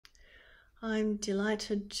I'm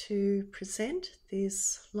delighted to present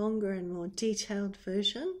this longer and more detailed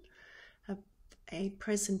version of a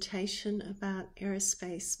presentation about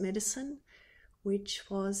aerospace medicine, which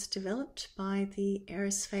was developed by the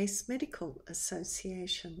Aerospace Medical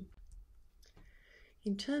Association.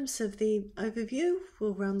 In terms of the overview,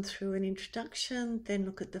 we'll run through an introduction, then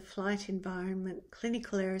look at the flight environment,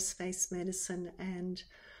 clinical aerospace medicine, and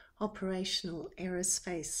operational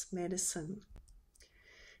aerospace medicine.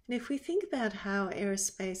 And if we think about how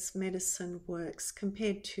aerospace medicine works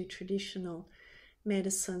compared to traditional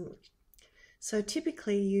medicine, so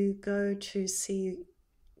typically you go to see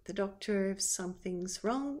the doctor if something's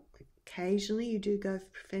wrong. Occasionally you do go for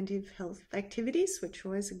preventive health activities, which are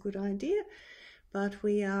always a good idea, but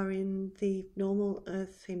we are in the normal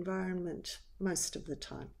Earth environment most of the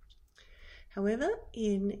time. However,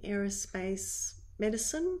 in aerospace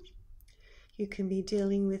medicine, you can be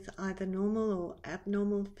dealing with either normal or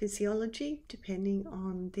abnormal physiology, depending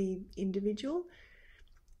on the individual,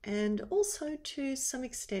 and also to some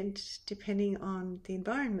extent depending on the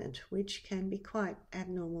environment, which can be quite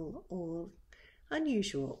abnormal or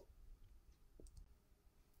unusual.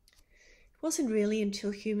 It wasn't really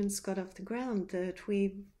until humans got off the ground that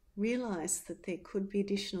we realized that there could be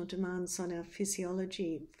additional demands on our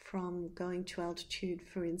physiology from going to altitude,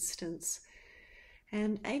 for instance.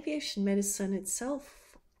 And aviation medicine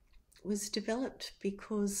itself was developed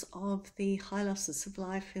because of the high losses of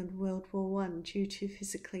life in World War I due to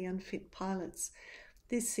physically unfit pilots.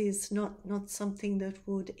 This is not something that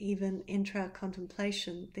would even enter our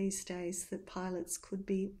contemplation these days, that pilots could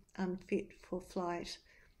be unfit for flight.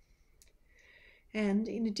 And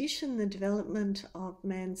in addition, the development of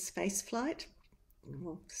manned spaceflight,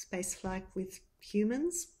 or spaceflight with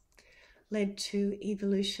humans, led to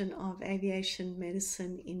evolution of aviation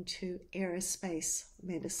medicine into aerospace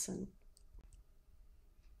medicine.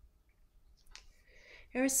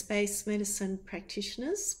 Aerospace medicine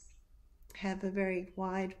practitioners have a very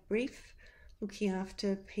wide brief, looking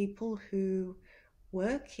after people who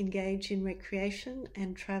work, engage in recreation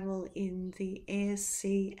and travel in the air,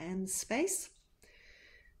 sea and space.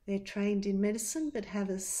 They're trained in medicine but have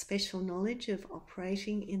a special knowledge of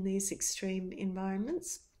operating in these extreme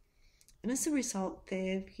environments. And as a result,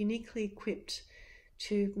 they're uniquely equipped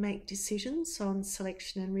to make decisions on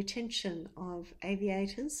selection and retention of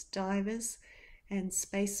aviators, divers, and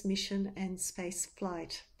space mission and space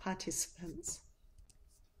flight participants.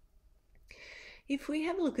 If we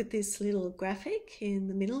have a look at this little graphic, in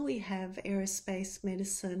the middle we have aerospace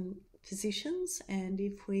medicine physicians, and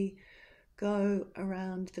if we go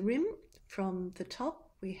around the rim from the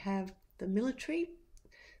top, we have the military.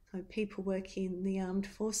 So people working in the armed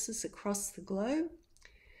forces across the globe,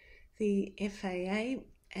 the FAA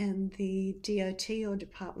and the DOT or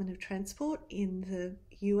Department of Transport in the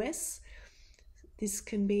US. This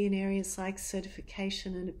can be in areas like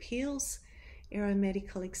certification and appeals,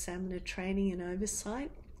 aeromedical examiner training and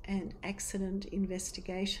oversight, and accident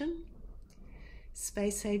investigation.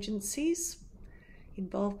 Space agencies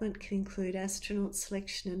involvement can include astronaut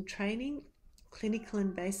selection and training, clinical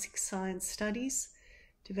and basic science studies,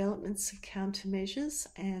 developments of countermeasures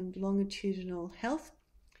and longitudinal health,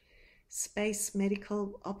 space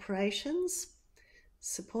medical operations,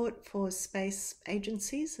 support for space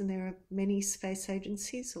agencies, and there are many space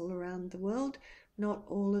agencies all around the world. Not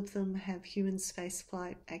all of them have human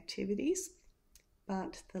spaceflight activities,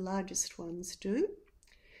 but the largest ones do.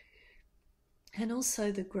 And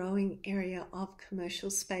also the growing area of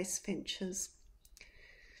commercial space ventures.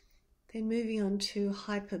 Then moving on to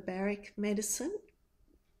hyperbaric medicine.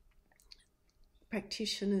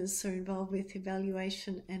 Practitioners are involved with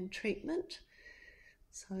evaluation and treatment.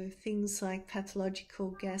 So things like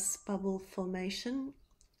pathological gas bubble formation,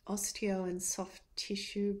 osteo and soft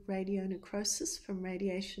tissue radionecrosis from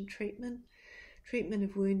radiation treatment, treatment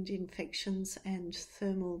of wound infections and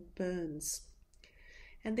thermal burns.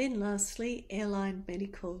 And then lastly, airline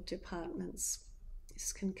medical departments.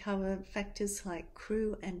 This can cover factors like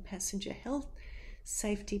crew and passenger health,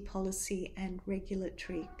 safety policy and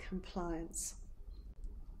regulatory compliance.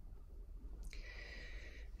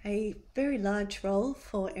 A very large role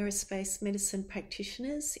for aerospace medicine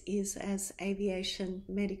practitioners is as aviation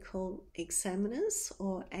medical examiners,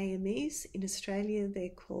 or AMEs. In Australia, they're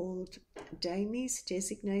called DAMEs,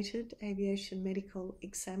 Designated Aviation Medical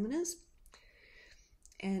Examiners.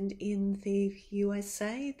 And in the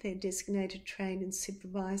USA, they're designated, trained and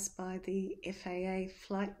supervised by the FAA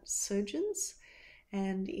flight surgeons.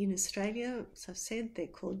 And in Australia, as I've said, they're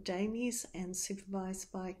called DAMEs and supervised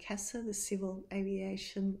by CASA, the Civil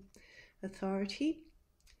Aviation Authority.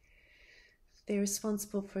 They're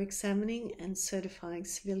responsible for examining and certifying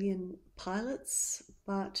civilian pilots,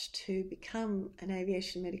 but to become an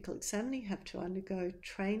aviation medical examiner, you have to undergo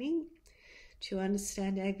training to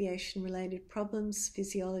understand aviation-related problems,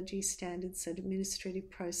 physiology, standards, and administrative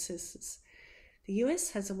processes. The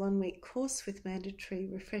US has a 1-week course with mandatory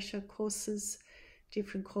refresher courses.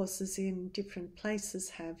 Different courses in different places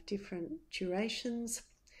have different durations.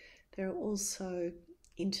 There are also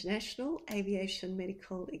international aviation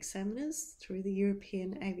medical examiners through the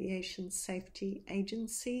European Aviation Safety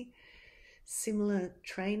Agency. Similar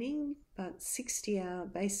training, but 60-hour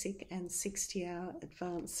basic and 60-hour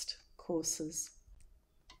advanced courses.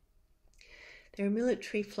 There are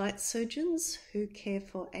military flight surgeons who care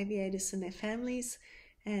for aviators and their families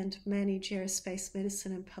and manage aerospace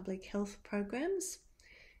medicine and public health programs.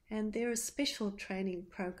 And there are special training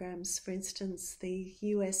programs, for instance, the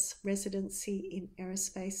US residency in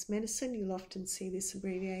aerospace medicine. You'll often see this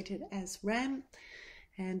abbreviated as RAM,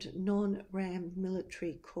 and non-RAM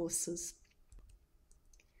military courses.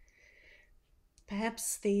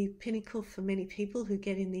 Perhaps the pinnacle for many people who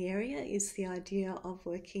get in the area is the idea of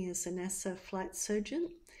working as a NASA flight surgeon,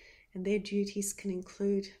 and their duties can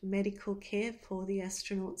include medical care for the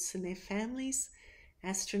astronauts and their families,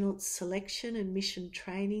 astronaut selection and mission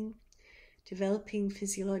training, developing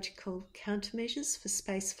physiological countermeasures for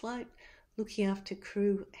spaceflight, looking after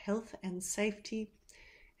crew health and safety,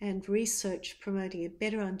 and research promoting a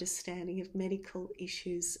better understanding of medical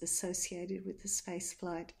issues associated with the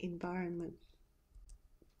spaceflight environment.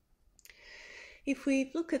 If we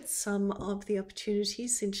look at some of the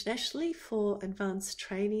opportunities internationally for advanced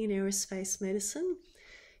training in aerospace medicine,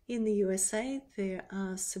 in the USA, there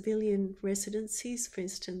are civilian residencies, for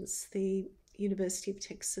instance, the University of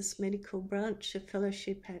Texas Medical Branch, a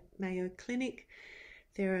fellowship at Mayo Clinic.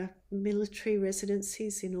 There are military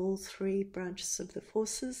residencies in all 3 branches of the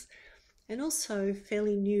forces, and also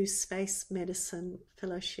fairly new space medicine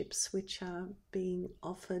fellowships, which are being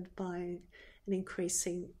offered by an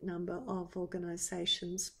increasing number of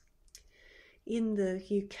organisations. In the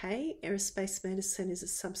UK, aerospace medicine is a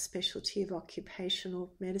subspecialty of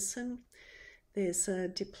occupational medicine. There's a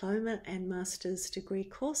diploma and master's degree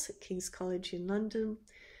course at King's College in London,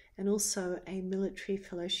 and also a military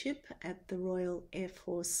fellowship at the Royal Air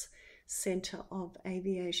Force Centre of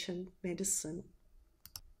Aviation Medicine.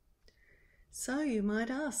 So you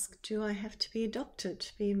might ask, do I have to be a doctor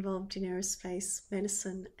to be involved in aerospace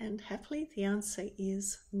medicine? And happily the answer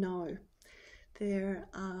is no. There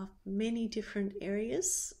are many different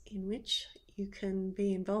areas in which you can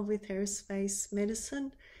be involved with aerospace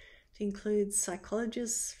medicine. It includes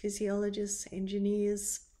psychologists, physiologists,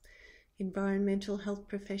 engineers, environmental health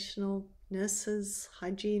professionals, nurses,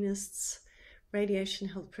 hygienists, radiation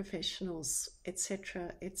health professionals,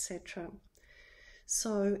 etc., etc.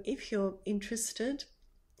 So if you're interested,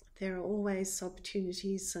 there are always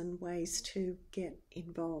opportunities and ways to get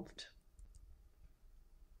involved.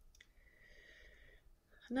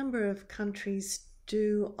 A number of countries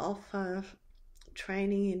do offer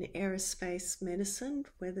training in aerospace medicine,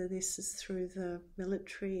 whether this is through the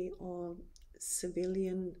military or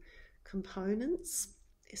civilian components.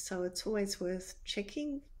 So it's always worth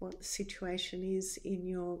checking what the situation is in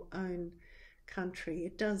your own country.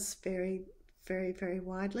 It does vary very, very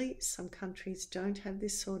widely. Some countries don't have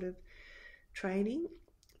this sort of training,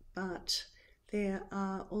 but there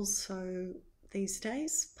are also these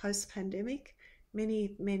days, post-pandemic,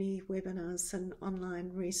 many webinars and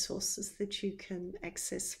online resources that you can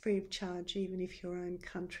access free of charge, even if your own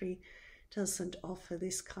country doesn't offer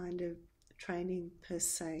this kind of training per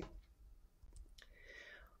se.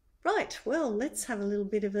 Right, well, let's have a little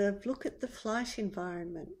bit of a look at the flight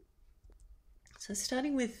environment. So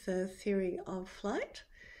starting with the theory of flight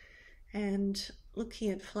and looking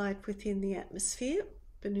at flight within the atmosphere,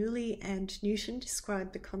 Bernoulli and Newton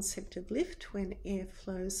described the concept of lift when air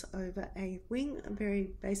flows over a wing, a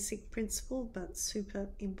very basic principle but super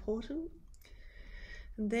important.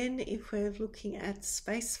 And then if we're looking at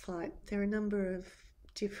space flight, there are a number of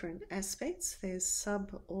different aspects. There's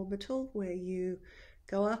suborbital, where you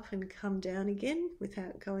go up and come down again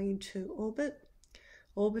without going into orbit.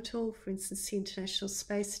 Orbital, for instance, the International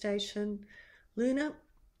Space Station. Lunar,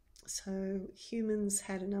 so humans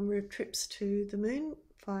had a number of trips to the moon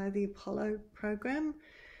via the Apollo program,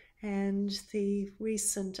 and the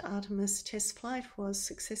recent Artemis test flight was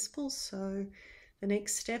successful, so the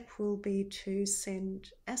next step will be to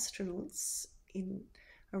send astronauts in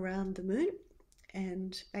around the moon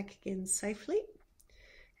and back again safely,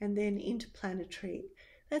 and then interplanetary.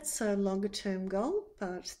 That's a longer term goal,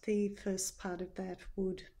 but the first part of that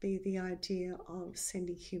would be the idea of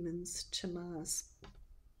sending humans to Mars.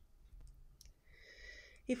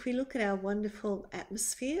 If we look at our wonderful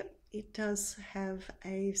atmosphere, it does have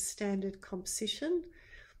a standard composition.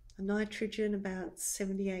 Nitrogen about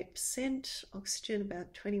 78%, oxygen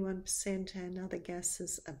about 21%, and other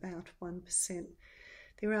gases about 1%.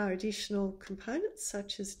 There are additional components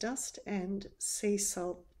such as dust and sea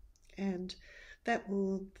salt, and that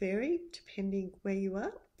will vary depending where you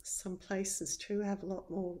are. Some places too have a lot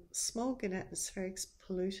more smog and atmospheric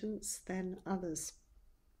pollutants than others.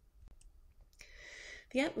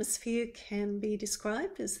 The atmosphere can be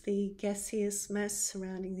described as the gaseous mass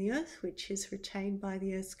surrounding the Earth, which is retained by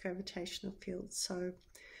the Earth's gravitational field. So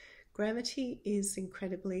gravity is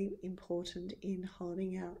incredibly important in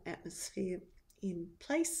holding our atmosphere in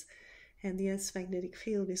place, and the Earth's magnetic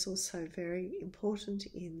field is also very important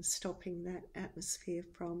in stopping that atmosphere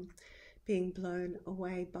from being blown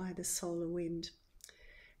away by the solar wind.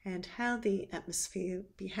 And how the atmosphere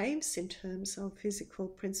behaves in terms of physical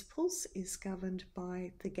principles is governed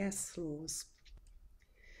by the gas laws.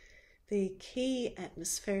 The key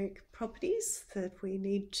atmospheric properties that we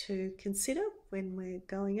need to consider when we're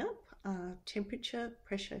going up are temperature,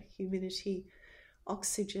 pressure, humidity,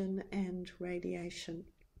 oxygen, and radiation.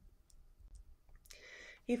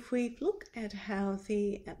 If we look at how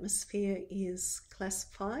the atmosphere is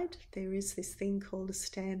classified, there is this thing called a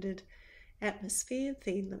standard atmosphere.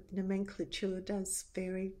 The nomenclature does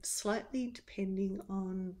vary slightly depending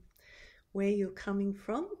on where you're coming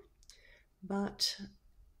from, but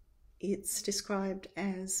it's described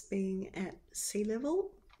as being at sea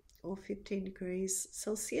level or 15 degrees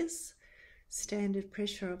Celsius, standard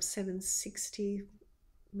pressure of 760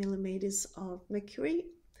 millimeters of mercury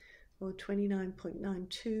or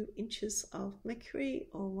 29.92 inches of mercury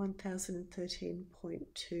or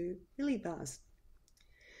 1013.2 millibars.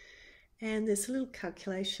 And there's a little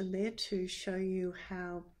calculation there to show you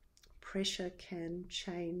how pressure can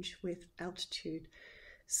change with altitude.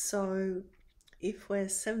 So if we're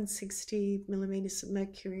 760 millimeters of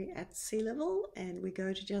mercury at sea level and we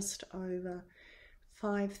go to just over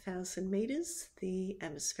 5,000 meters, the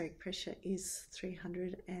atmospheric pressure is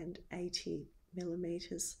 380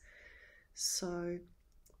 millimeters. So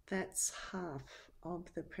that's half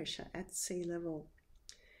of the pressure at sea level.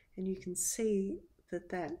 And you can see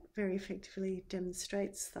that very effectively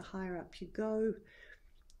demonstrates the higher up you go,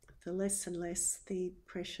 the less and less the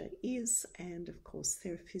pressure is, and of course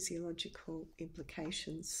there are physiological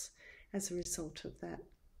implications as a result of that.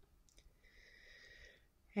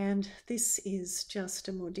 And this is just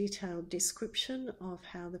a more detailed description of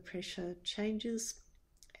how the pressure changes.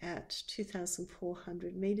 At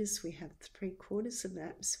 2,400 meters we have 3/4 of the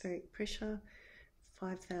atmospheric pressure,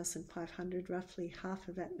 5,500 roughly half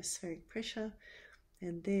of atmospheric pressure,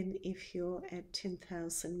 and then if you're at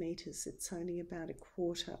 10,000 meters it's only about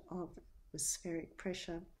 1/4 of atmospheric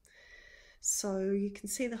pressure. So you can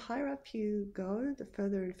see the higher up you go, the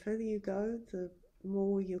further and further you go, the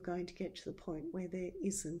more you're going to get to the point where there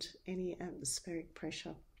isn't any atmospheric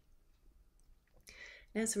pressure.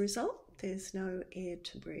 And as a result, there's no air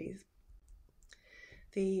to breathe.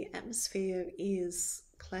 The atmosphere is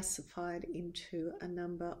classified into a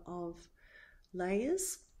number of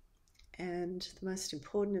layers, and the most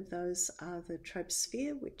important of those are the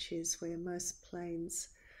troposphere, which is where most planes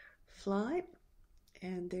fly,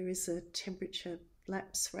 and there is a temperature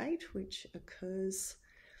lapse rate which occurs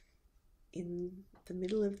in the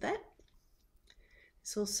middle of that.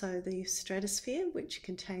 There's also the stratosphere, which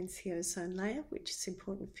contains the ozone layer, which is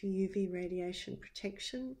important for UV radiation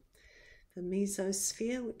protection. The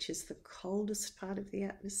mesosphere, which is the coldest part of the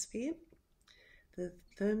atmosphere. The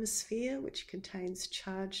thermosphere, which contains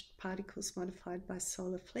charged particles modified by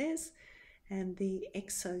solar flares. And the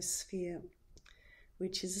exosphere,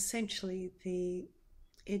 which is essentially the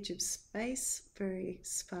edge of space, very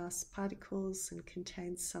sparse particles, and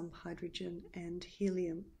contains some hydrogen and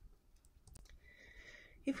helium.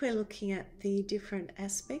 If we're looking at the different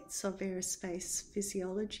aspects of aerospace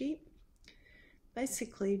physiology,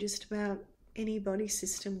 basically just about any body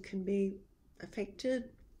system can be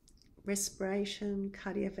affected. Respiration,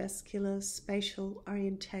 cardiovascular, spatial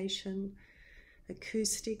orientation,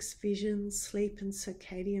 acoustics, vision, sleep and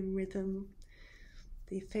circadian rhythm,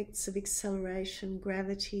 the effects of acceleration,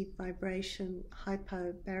 gravity, vibration,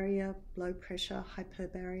 hypobaria, low pressure,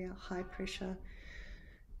 hyperbaria, high pressure.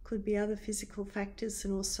 Could be other physical factors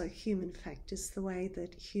and also human factors, the way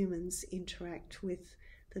that humans interact with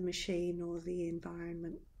the machine or the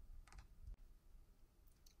environment.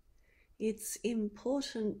 It's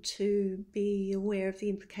important to be aware of the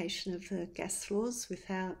implication of the gas laws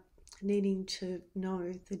without needing to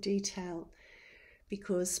know the detail,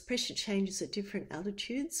 because pressure changes at different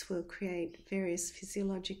altitudes will create various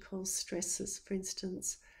physiological stresses, for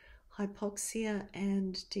instance, hypoxia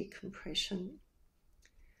and decompression.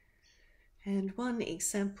 And one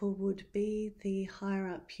example would be the higher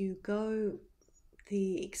up you go,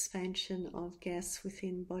 the expansion of gas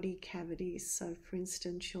within body cavities. So, for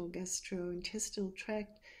instance, your gastrointestinal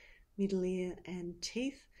tract, middle ear and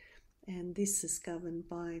teeth, and this is governed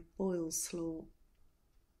by Boyle's law.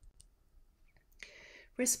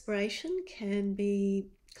 Respiration can be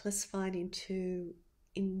classified into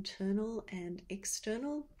internal and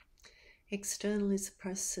external. External is the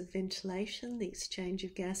process of ventilation, the exchange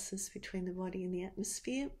of gases between the body and the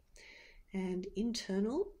atmosphere, and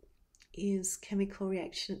internal is chemical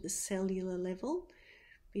reaction at the cellular level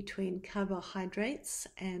between carbohydrates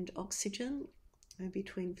and oxygen,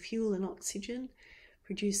 between fuel and oxygen,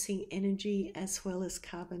 producing energy as well as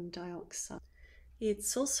carbon dioxide.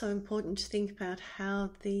 It's also important to think about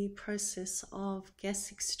how the process of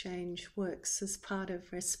gas exchange works as part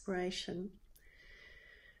of respiration.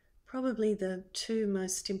 Probably the two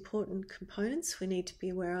most important components we need to be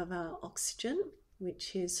aware of are oxygen,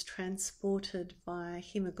 which is transported via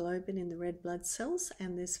hemoglobin in the red blood cells,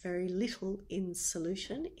 and there's very little in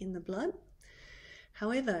solution in the blood.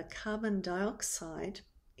 However, carbon dioxide,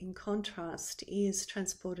 in contrast, is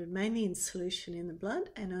transported mainly in solution in the blood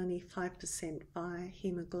and only 5% via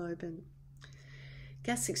hemoglobin.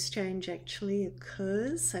 Gas exchange actually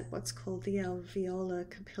occurs at what's called the alveolar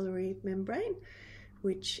capillary membrane,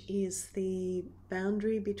 which is the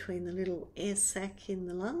boundary between the little air sac in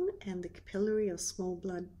the lung and the capillary or small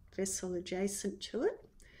blood vessel adjacent to it.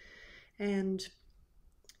 And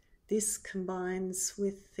this combines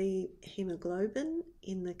with the hemoglobin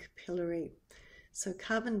in the capillary. So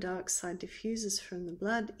carbon dioxide diffuses from the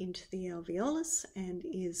blood into the alveolus and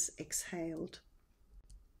is exhaled.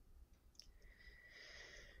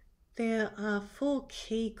 There are 4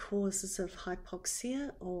 key causes of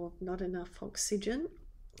hypoxia or not enough oxygen.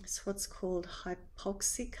 It's what's called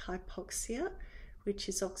hypoxic hypoxia, which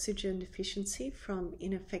is oxygen deficiency from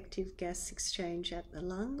ineffective gas exchange at the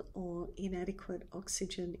lung or inadequate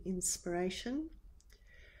oxygen inspiration.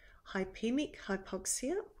 Hypemic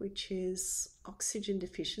hypoxia, which is oxygen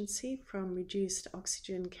deficiency from reduced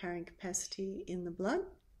oxygen carrying capacity in the blood.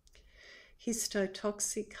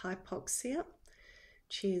 Histotoxic hypoxia,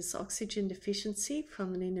 which is oxygen deficiency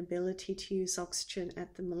from an inability to use oxygen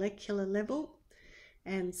at the molecular level.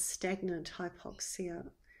 And stagnant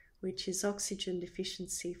hypoxia, which is oxygen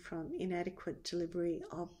deficiency from inadequate delivery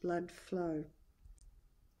of blood flow.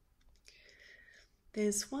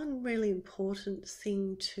 There's one really important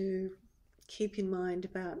thing to keep in mind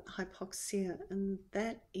about hypoxia, and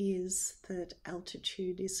that is that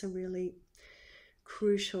altitude is a really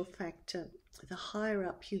crucial factor. The higher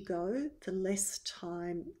up you go, the less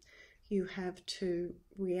time you have to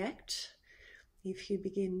react if you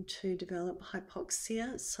begin to develop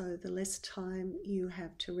hypoxia, so the less time you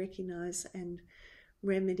have to recognize and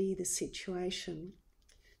remedy the situation.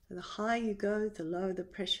 The higher you go, the lower the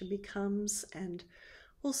pressure becomes, and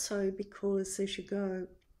also because as you go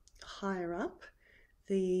higher up,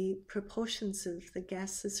 the proportions of the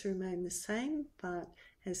gases remain the same, but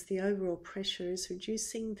as the overall pressure is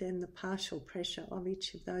reducing, then the partial pressure of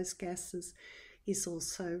each of those gases is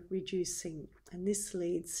also reducing, and this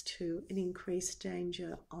leads to an increased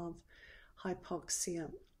danger of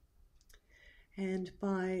hypoxia. And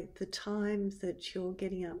by the time that you're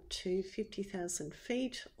getting up to 50,000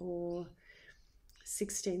 feet or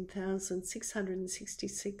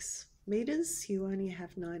 16,666 meters, you only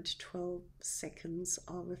have 9 to 12 seconds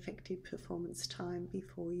of effective performance time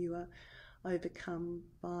before you are overcome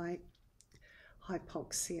by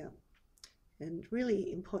hypoxia. And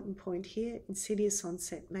really important point here, insidious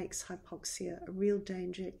onset makes hypoxia a real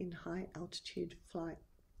danger in high altitude flight.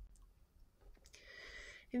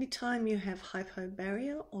 Anytime you have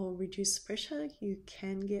hypobaria or reduced pressure, you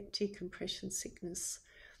can get decompression sickness.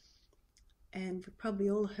 And we've probably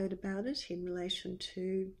all heard about it in relation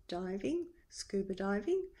to diving, scuba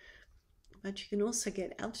diving, but you can also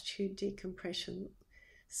get altitude decompression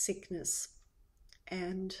sickness.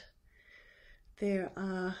 And there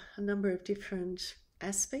are a number of different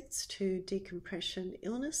aspects to decompression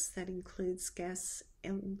illness that includes gas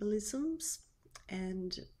embolisms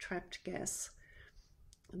and trapped gas.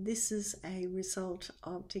 This is a result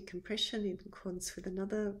of decompression in accordance with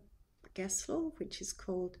another gas law, which is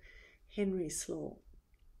called Henry's law.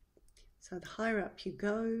 So the higher up you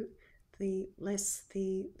go, the less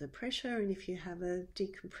the pressure, and if you have a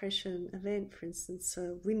decompression event, for instance,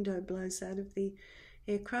 a window blows out of the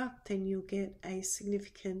aircraft, then you'll get a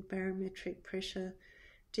significant barometric pressure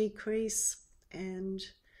decrease, and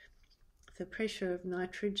the pressure of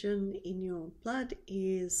nitrogen in your blood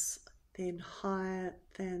is then higher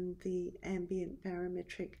than the ambient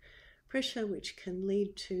barometric pressure, which can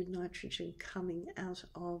lead to nitrogen coming out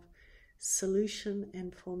of solution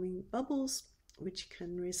and forming bubbles, which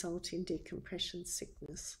can result in decompression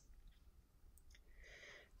sickness.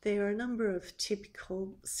 There are a number of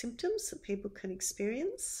typical symptoms that people can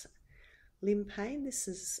experience. Limb pain, this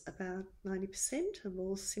is about 90% of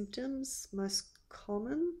all symptoms. Most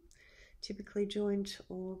common, typically joint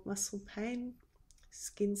or muscle pain.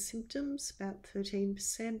 Skin symptoms, about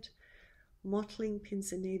 13%. Mottling,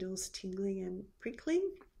 pins and needles, tingling and prickling.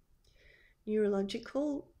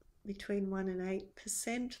 Neurological, between 1 and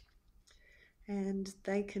 8%. And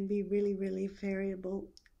they can be really, really variable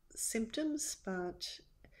symptoms, but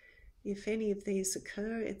if any of these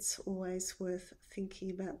occur, it's always worth thinking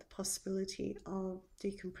about the possibility of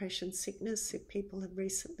decompression sickness if people have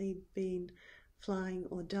recently been flying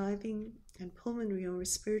or diving, and pulmonary or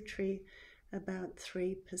respiratory, about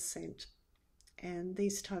 3%. And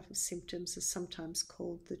these type of symptoms are sometimes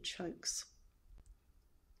called the chokes.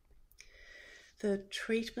 The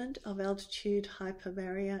treatment of altitude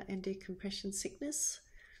hyperbarrier and decompression sickness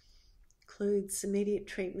includes immediate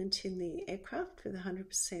treatment in the aircraft with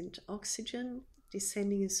 100% oxygen,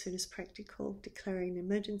 descending as soon as practical, declaring an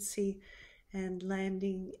emergency, and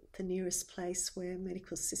landing the nearest place where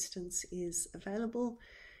medical assistance is available.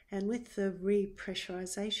 And with the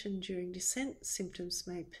repressurization during descent, symptoms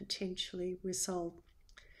may potentially resolve.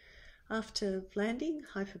 After landing,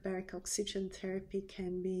 hyperbaric oxygen therapy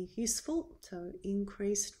can be useful, so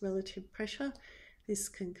increased relative pressure. This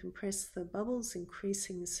can compress the bubbles,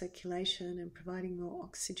 increasing the circulation and providing more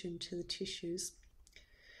oxygen to the tissues.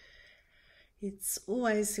 It's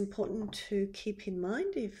always important to keep in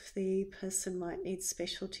mind if the person might need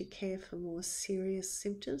specialty care for more serious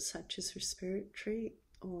symptoms such as respiratory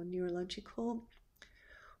or neurological,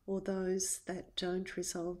 or those that don't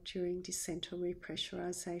resolve during descent or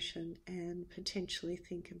repressurization, and potentially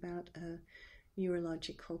think about a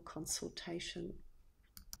neurological consultation.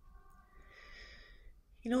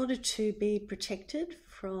 In order to be protected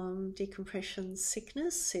from decompression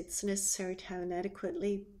sickness, it's necessary to have an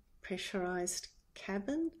adequately pressurized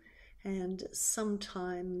cabin, and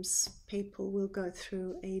sometimes people will go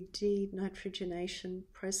through a denitrogenation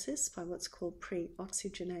process by what's called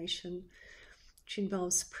pre-oxygenation, which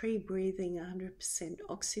involves pre-breathing 100%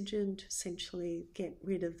 oxygen to essentially get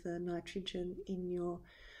rid of the nitrogen in your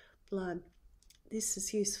blood. This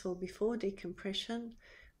is useful before decompression,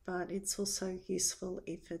 but it's also useful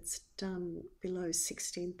if it's done below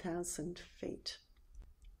 16,000 feet.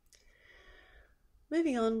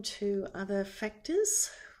 Moving on to other factors,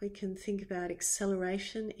 we can think about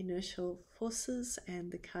acceleration, inertial forces,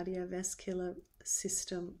 and the cardiovascular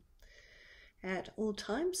system. At all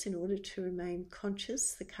times, in order to remain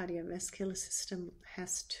conscious, the cardiovascular system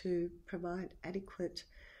has to provide adequate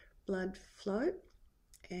blood flow,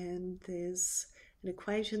 and there's an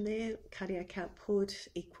equation there: cardiac output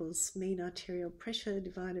equals mean arterial pressure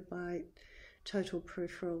divided by total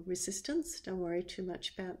peripheral resistance. Don't worry too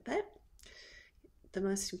much about that. The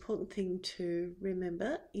most important thing to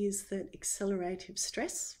remember is that accelerative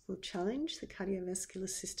stress will challenge the cardiovascular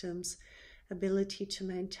system's ability to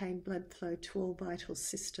maintain blood flow to all vital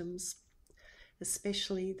systems,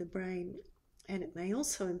 especially the brain, and it may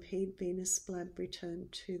also impede venous blood return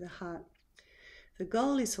to the heart. The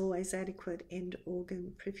goal is always adequate end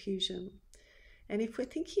organ perfusion. And if we're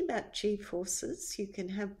thinking about G-forces, you can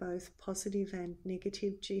have both positive and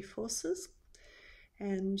negative G-forces.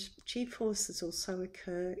 And G-forces also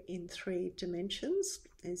occur in 3 dimensions.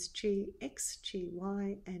 There's Gx, Gy,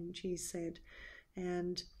 and Gz.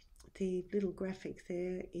 And the little graphic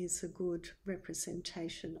there is a good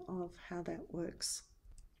representation of how that works.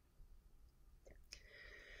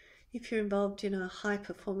 If you're involved in a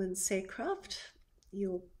high-performance aircraft,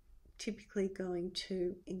 you're typically going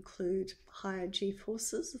to include higher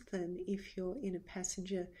G-forces than if you're in a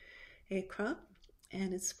passenger aircraft,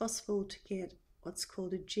 and it's possible to get what's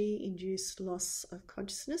called a G-induced loss of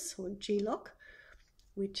consciousness, or G-LOC,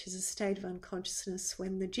 which is a state of unconsciousness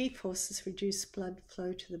when the G-forces reduce blood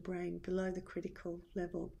flow to the brain below the critical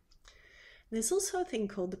level. And there's also a thing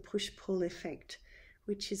called the push-pull effect,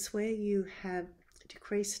 which is where you have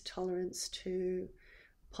decreased tolerance to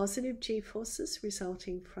positive G-forces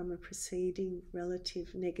resulting from a preceding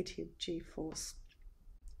relative negative G-force.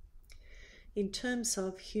 In terms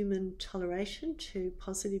of human toleration to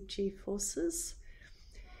positive G-forces,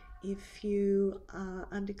 if you are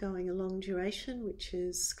undergoing a long duration, which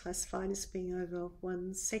is classified as being over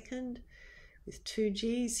 1 second, with 2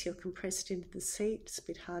 Gs, you're compressed into the seat, it's a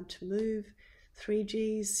bit hard to move,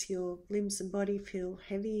 3Gs, your limbs and body feel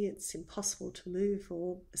heavy, it's impossible to move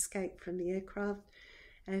or escape from the aircraft.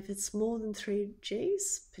 And if it's more than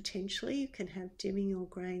 3Gs, potentially you can have dimming or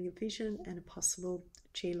greying of vision and a possible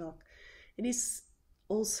G-lock. It is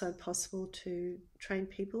also possible to train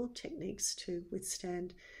people techniques to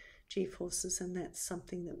withstand G-forces, and that's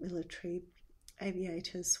something that military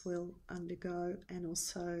aviators will undergo, and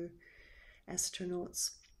also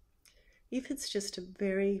astronauts. If it's just a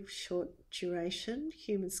very short duration,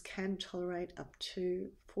 humans can tolerate up to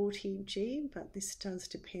 40G, but this does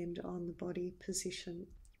depend on the body position.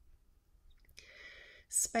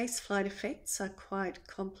 Spaceflight effects are quite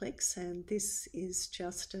complex, and this is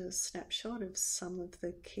just a snapshot of some of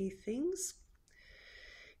the key things.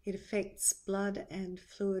 It affects blood and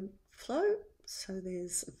fluid flow, so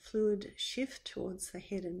there's a fluid shift towards the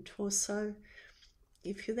head and torso.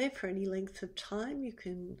 If you're there for any length of time, you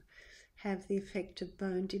can have the effect of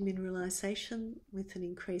bone demineralization with an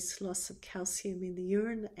increased loss of calcium in the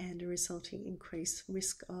urine and a resulting increased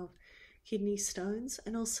risk of kidney stones,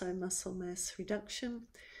 and also muscle mass reduction.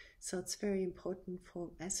 So it's very important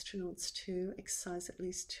for astronauts to exercise at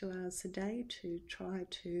least 2 hours a day to try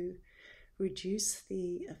to reduce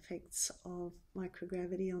the effects of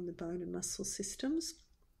microgravity on the bone and muscle systems.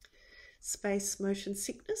 Space motion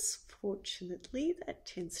sickness, fortunately, that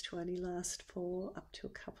tends to only last for up to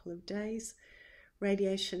a couple of days.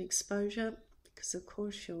 Radiation exposure, because of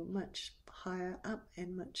course you're much higher up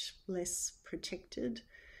and much less protected.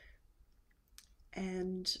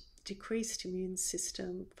 And decreased immune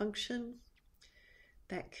system function,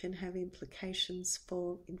 that can have implications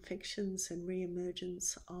for infections and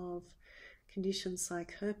re-emergence of conditions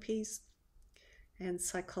like herpes. And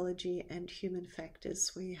psychology and human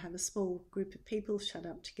factors, where you have a small group of people shut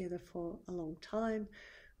up together for a long time,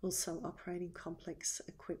 also operating complex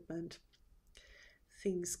equipment.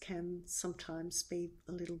 Things can sometimes be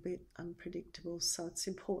a little bit unpredictable, so it's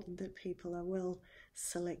important that people are well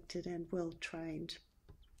selected and well trained.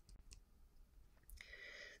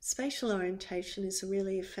 Spatial orientation is a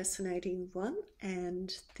really fascinating one,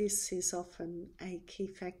 and this is often a key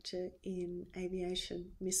factor in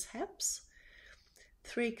aviation mishaps.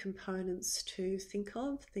 3 components to think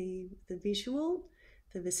of: the visual,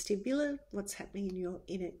 the vestibular, what's happening in your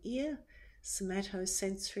inner ear,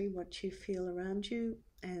 somatosensory, what you feel around you,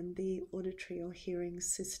 and the auditory or hearing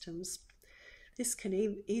systems. This can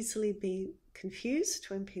easily be confused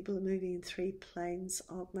when people are moving in 3 planes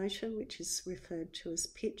of motion, which is referred to as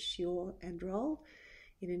pitch, yaw, and roll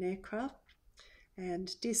in an aircraft.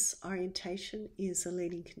 And disorientation is a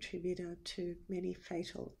leading contributor to many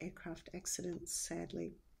fatal aircraft accidents,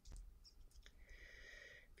 sadly.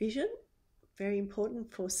 Vision, very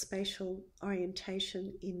important for spatial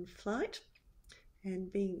orientation in flight,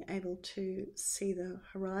 and being able to see the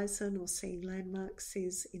horizon or seeing landmarks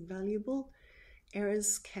is invaluable.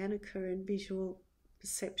 Errors can occur in visual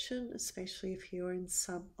perception, especially if you're in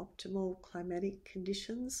suboptimal climatic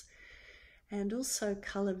conditions. And also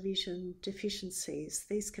colour vision deficiencies.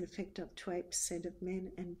 These can affect up to 8% of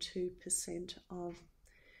men and 2% of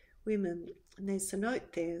women. And there's a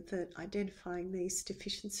note there that identifying these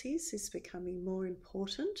deficiencies is becoming more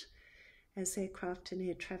important as aircraft and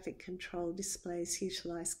air traffic control displays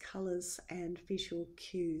utilise colours and visual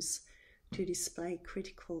cues to display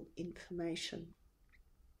critical information.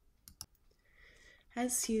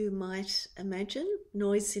 As you might imagine,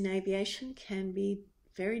 noise in aviation can be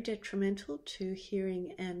very detrimental to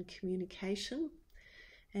hearing and communication,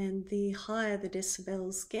 and the higher the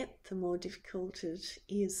decibels get, the more difficult it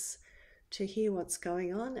is to hear what's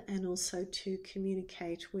going on and also to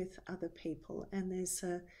communicate with other people. And there's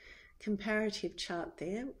a comparative chart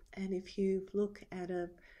there, and if you look at a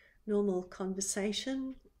normal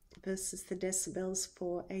conversation versus the decibels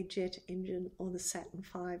for a jet engine or the Saturn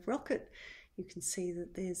V rocket, you can see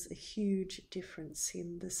that there's a huge difference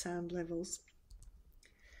in the sound levels.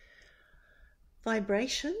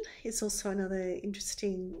 Vibration is also another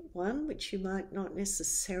interesting one, which you might not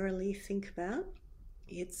necessarily think about.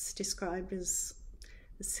 It's described as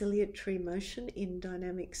oscillatory motion in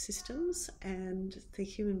dynamic systems, and the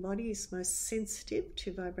human body is most sensitive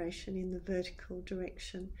to vibration in the vertical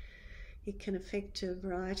direction. It can affect a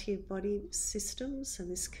variety of body systems,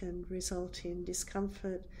 and this can result in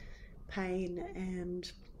discomfort, pain,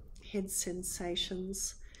 and head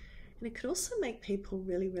sensations. And it could also make people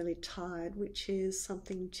really, really tired, which is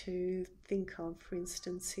something to think of, for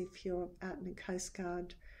instance, if you're out in a Coast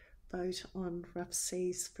Guard boat on rough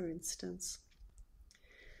seas, for instance.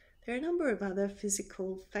 There are a number of other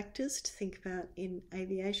physical factors to think about in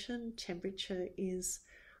aviation. Temperature is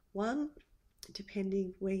one.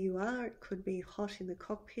 depending where you are, it could be hot in the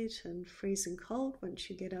cockpit and freezing cold once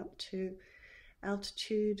you get up to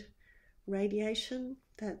altitude. Radiation,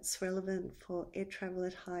 that's relevant for air travel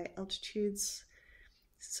at high altitudes.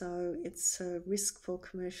 So it's a risk for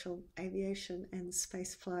commercial aviation and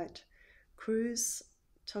spaceflight crews.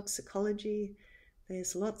 Toxicology,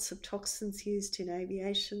 there's lots of toxins used in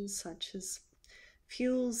aviation, such as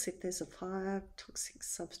fuels. If there's a fire, toxic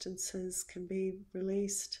substances can be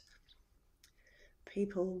released.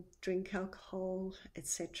 People drink alcohol,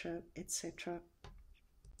 etc., etc.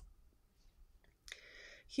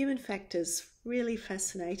 Human factors, really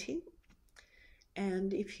fascinating.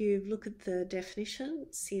 And if you look at the definition,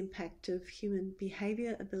 it's the impact of human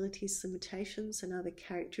behaviour, abilities, limitations, and other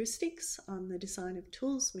characteristics on the design of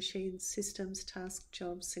tools, machines, systems, tasks,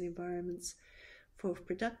 jobs, and environments for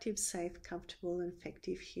productive, safe, comfortable, and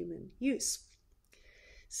effective human use.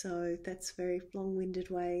 So that's a very long-winded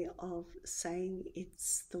way of saying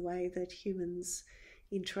it's the way that humans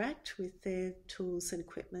interact with their tools and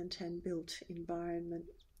equipment and built environment.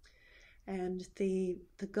 And the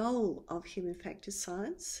goal of human factors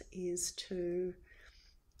science is to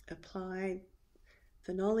apply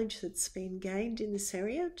the knowledge that's been gained in this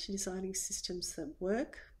area to designing systems that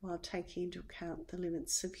work while taking into account the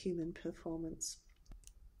limits of human performance.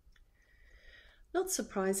 Not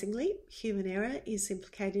surprisingly, human error is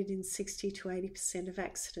implicated in 60 to 80% of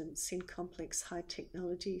accidents in complex high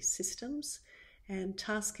technology systems, and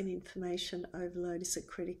task and information overload is a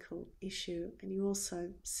critical issue, and you also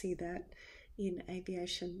see that in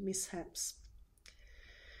aviation mishaps.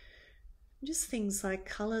 Just things like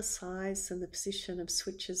colour, size, and the position of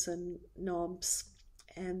switches and knobs,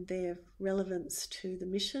 and their relevance to the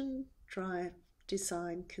mission drive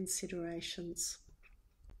design considerations.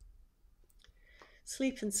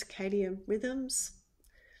 Sleep and circadian rhythms.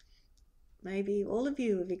 Maybe all of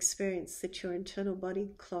you have experienced that your internal body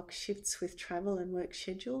clock shifts with travel and work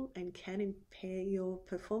schedule and can impair your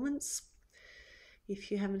performance. If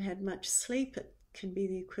you haven't had much sleep, it can be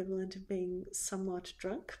the equivalent of being somewhat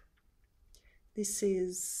drunk. This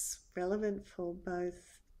is relevant for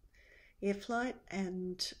both air flight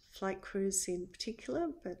and flight crews in particular,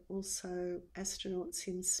 but also astronauts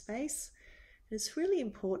in space. It's really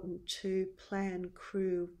important to plan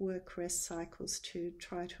crew work rest cycles to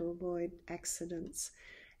try to avoid accidents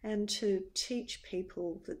and to teach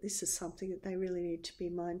people that this is something that they really need to be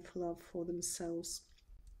mindful of for themselves.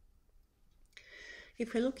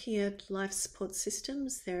 If we're looking at life support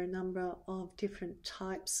systems, there are a number of different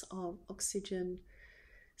types of oxygen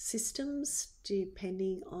systems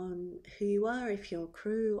depending on who you are, if you're a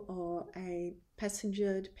crew or a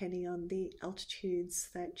passenger, depending on the altitudes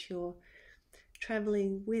that you're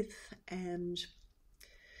traveling with, and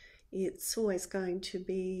it's always going to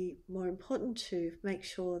be more important to make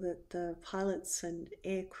sure that the pilots and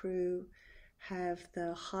air crew have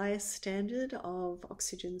the highest standard of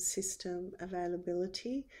oxygen system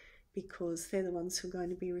availability, because they're the ones who are going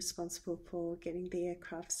to be responsible for getting the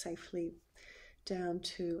aircraft safely down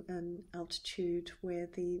to an altitude where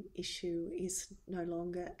the issue is no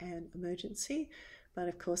longer an emergency. But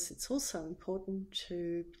of course, it's also important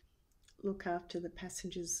to look after the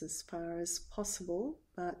passengers as far as possible,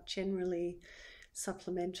 but generally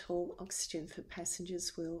supplemental oxygen for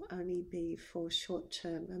passengers will only be for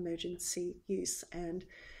short-term emergency use. And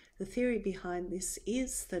the theory behind this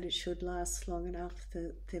is that it should last long enough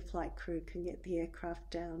that the flight crew can get the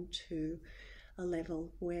aircraft down to a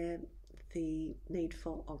level where the need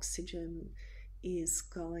for oxygen is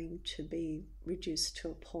going to be reduced to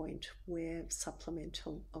a point where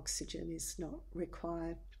supplemental oxygen is not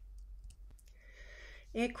required.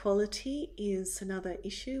 Air quality is another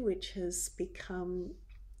issue which has become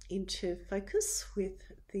into focus with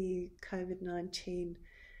the COVID-19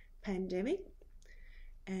 pandemic,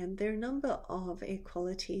 and there are a number of air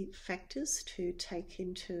quality factors to take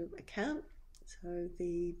into account. So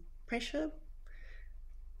the pressure,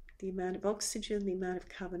 the amount of oxygen, the amount of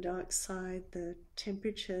carbon dioxide, the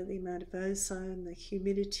temperature, the amount of ozone, the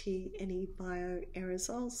humidity, any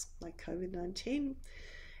bioaerosols like COVID-19,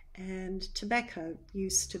 and tobacco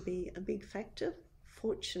used to be a big factor.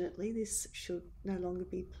 Fortunately, this should no longer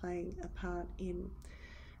be playing a part in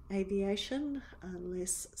aviation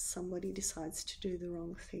unless somebody decides to do the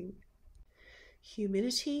wrong thing.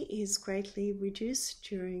 Humidity is greatly reduced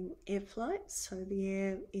during air flight, so the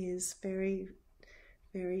air is very,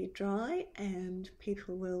 very dry, and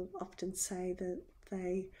people will often say that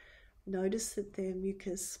they notice that their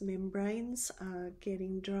mucous membranes are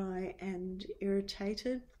getting dry and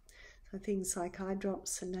irritated. So things like eye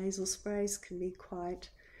drops and nasal sprays can be quite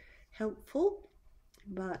helpful,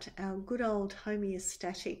 but our good old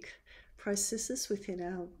homeostatic processes within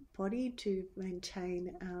our body to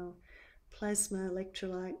maintain our plasma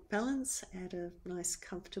electrolyte balance at a nice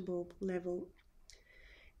comfortable level.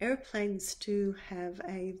 Aeroplanes do have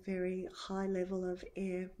a very high level of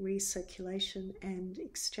air recirculation and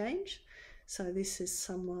exchange, so this is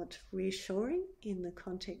somewhat reassuring in the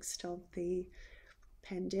context of the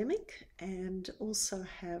pandemic, and also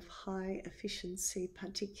have high efficiency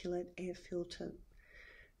particulate air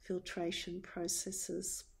filtration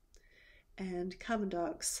processes. And carbon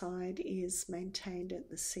dioxide is maintained at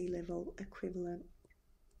the sea level equivalent.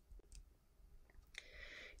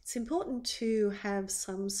 It's important to have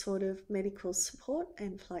some sort of medical support,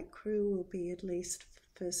 and flight crew will be at least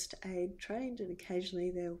first aid trained, and occasionally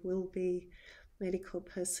there will be medical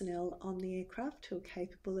personnel on the aircraft who are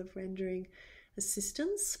capable of rendering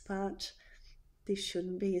assistance, but this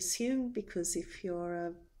shouldn't be assumed, because if you're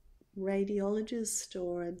a radiologist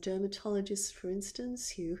or a dermatologist, for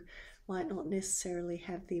instance, you might not necessarily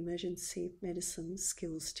have the emergency medicine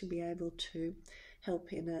skills to be able to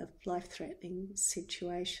help in a life-threatening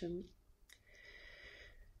situation.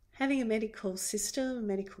 Having a medical system, a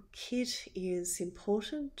medical kit, is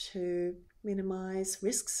important to minimise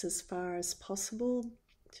risks as far as possible,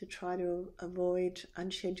 to try to avoid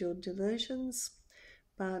unscheduled diversions,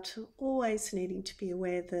 but always needing to be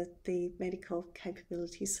aware that the medical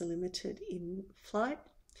capabilities are limited in flight.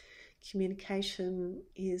 Communication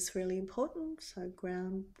is really important, so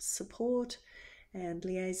ground support and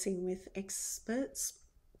liaising with experts.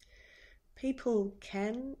 People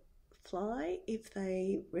can fly if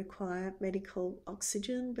they require medical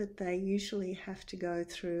oxygen, but they usually have to go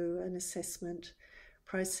through an assessment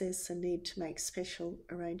process and need to make special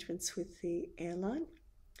arrangements with the airline.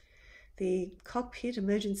 The cockpit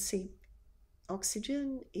emergency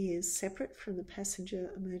oxygen is separate from the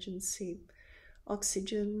passenger emergency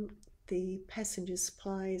oxygen. The passenger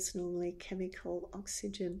supply is normally chemical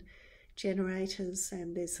oxygen generators,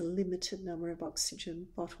 and there's a limited number of oxygen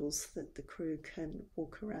bottles that the crew can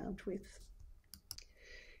walk around with.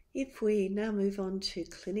 If we now move on to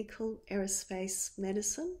clinical aerospace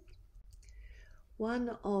medicine,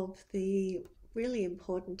 one of the really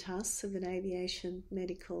important tasks of an aviation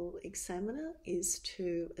medical examiner is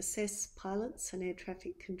to assess pilots and air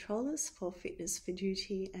traffic controllers for fitness for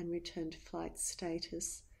duty and return to flight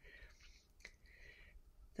status.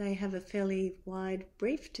 They have a fairly wide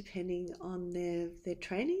brief depending on their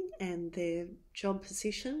training and their job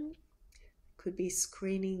position. Could be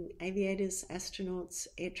screening aviators, astronauts,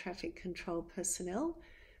 air traffic control personnel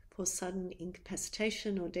for sudden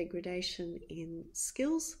incapacitation or degradation in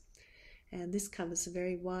skills. And this covers a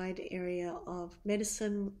very wide area of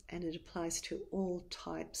medicine, and it applies to all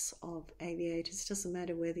types of aviators. It doesn't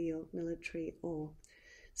matter whether you're military or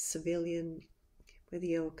civilian, whether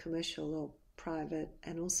you're commercial or private,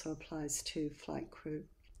 and also applies to flight crew.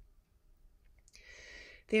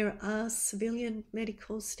 There are civilian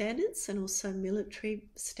medical standards and also military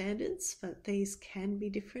standards, but these can be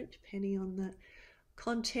different depending on the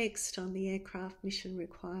context, on the aircraft mission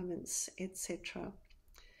requirements, etc.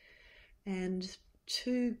 And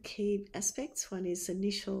two key aspects. One is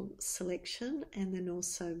initial selection, and then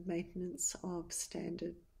also maintenance of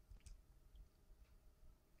standard.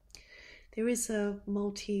 There is a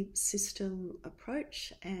multi-system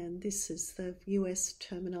approach, and this is the US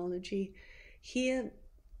terminology here,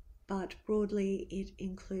 but broadly it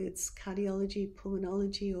includes cardiology,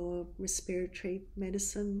 pulmonology or respiratory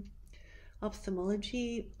medicine,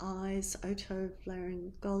 ophthalmology, eyes,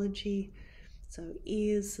 otolaryngology, so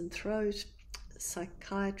ears and throat,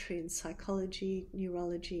 psychiatry and psychology,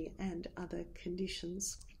 neurology and other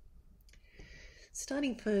conditions.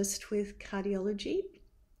 Starting first with cardiology,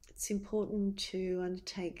 it's important to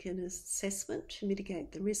undertake an assessment to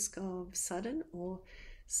mitigate the risk of sudden or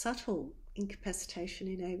subtle incapacitation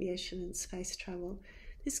in aviation and space travel.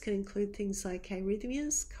 This can include things like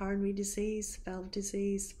arrhythmias, coronary disease, valve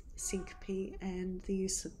disease, syncope, and the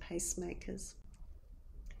use of pacemakers.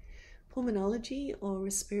 Pulmonology or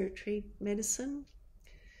respiratory medicine,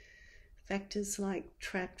 factors like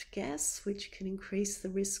trapped gas, which can increase the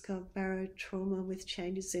risk of barotrauma with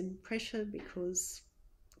changes in pressure because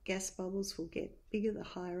gas bubbles will get bigger the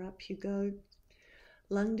higher up you go.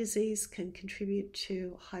 Lung disease can contribute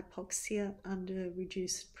to hypoxia under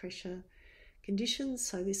reduced pressure conditions,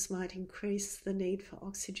 so this might increase the need for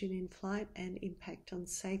oxygen in flight and impact on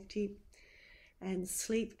safety. And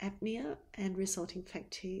sleep apnea and resulting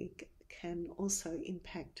fatigue can also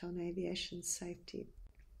impact on aviation safety.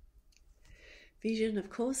 Vision, of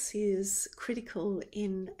course, is critical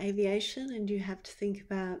in aviation, and you have to think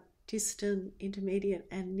about distant, intermediate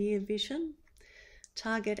and near vision.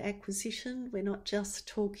 Target acquisition, we're not just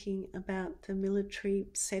talking about the military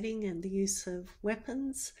setting and the use of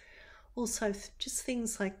weapons, also just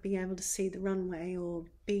things like being able to see the runway or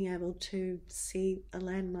being able to see a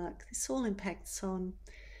landmark. This all impacts on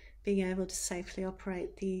being able to safely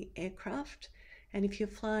operate the aircraft. And if you're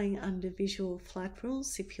flying under visual flight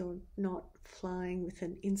rules, if you're not flying with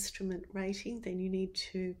an instrument rating, then you need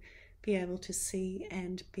to be able to see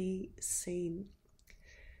and be seen.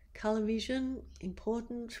 Colour vision,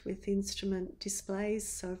 important with instrument displays,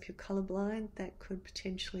 so if you're colourblind, that could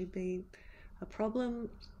potentially be a problem,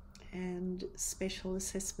 and special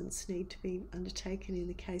assessments need to be undertaken in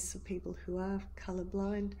the case of people who are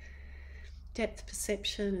colourblind. Depth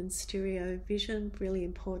perception and stereo vision, really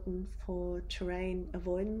important for terrain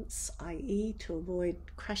avoidance, i.e. to avoid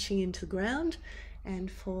crashing into the ground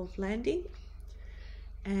and for landing.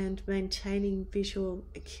 And maintaining visual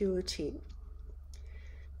acuity.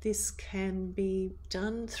 This can be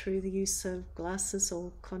done through the use of glasses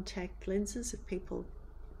or contact lenses if people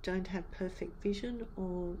don't have perfect vision,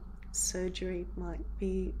 or surgery might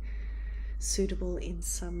be suitable in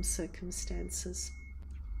some circumstances.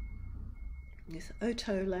 With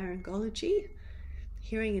otolaryngology,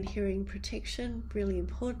 hearing and hearing protection, really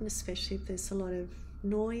important, especially if there's a lot of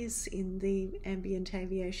noise in the ambient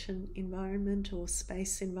aviation environment or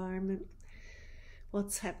space environment.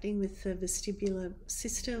 What's happening with the vestibular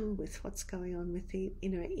system, with what's going on with the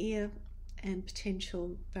inner ear, and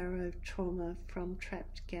potential barotrauma from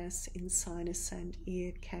trapped gas in sinus and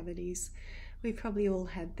ear cavities. We've probably all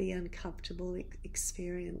had the uncomfortable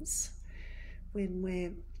experience when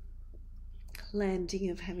we're landing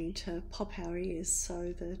of having to pop our ears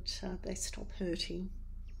so that they stop hurting.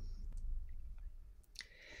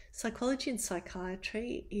 Psychology and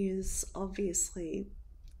psychiatry is obviously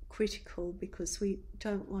critical because we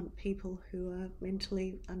don't want people who are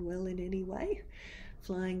mentally unwell in any way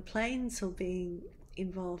flying planes or being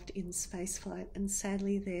involved in spaceflight. And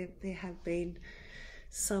sadly, there have been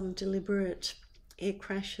some deliberate air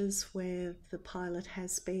crashes where the pilot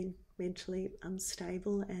has been mentally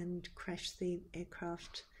unstable and crashed the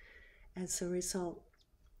aircraft as a result.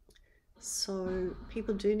 So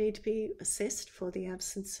people do need to be assessed for the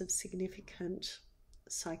absence of significant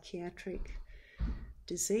psychiatric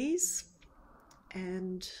disease,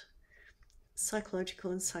 and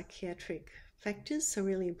psychological and psychiatric factors are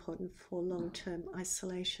really important for long-term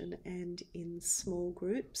isolation and in small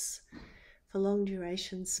groups. For long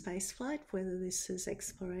duration spaceflight, whether this is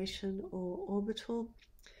exploration or orbital,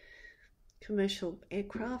 commercial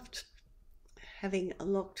aircraft, having a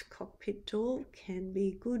locked cockpit door can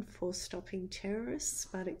be good for stopping terrorists,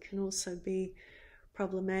 but it can also be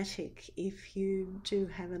problematic if you do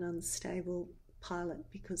have an unstable pilot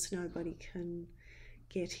because nobody can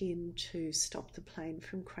get in to stop the plane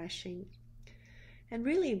from crashing. And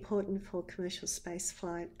really important for commercial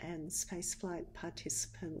spaceflight and spaceflight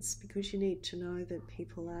participants, because you need to know that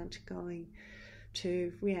people aren't going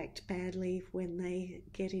to react badly when they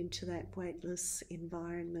get into that weightless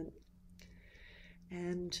environment.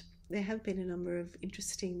 And there have been a number of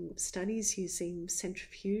interesting studies using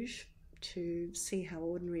centrifuge to see how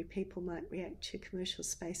ordinary people might react to commercial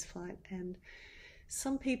spaceflight, and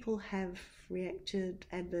some people have reacted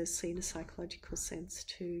adversely in a psychological sense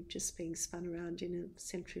to just being spun around in a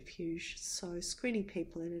centrifuge. So screening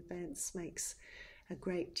people in advance makes a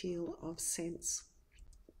great deal of sense.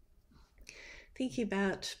 Thinking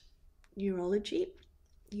about neurology,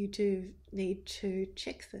 you do need to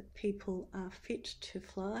check that people are fit to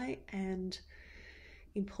fly, and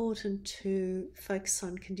important to focus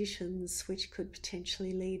on conditions which could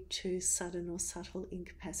potentially lead to sudden or subtle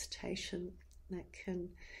incapacitation. That can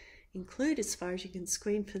include, as far as you can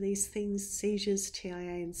screen for these things, seizures,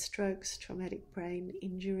 TIA and strokes, traumatic brain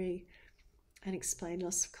injury, unexplained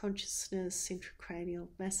loss of consciousness, intracranial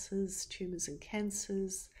masses, tumours and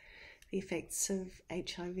cancers, the effects of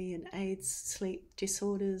HIV and AIDS, sleep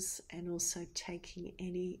disorders, and also taking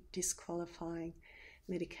any disqualifying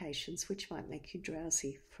medications which might make you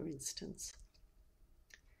drowsy, for instance.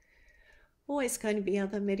 Always going to be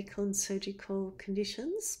other medical and surgical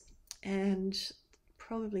conditions, and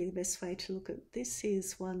probably the best way to look at this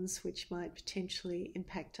is ones which might potentially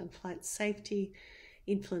impact on flight safety,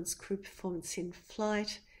 influence crew performance in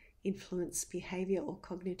flight, influence behaviour or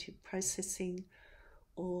cognitive processing,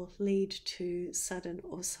 or lead to sudden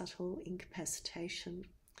or subtle incapacitation.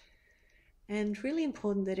 And really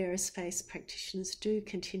important that aerospace practitioners do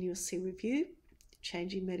continuously review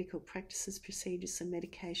changing medical practices, procedures and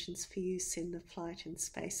medications for use in the flight and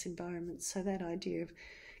space environment. So that idea of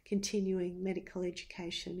continuing medical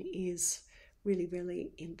education is really,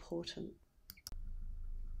 really important.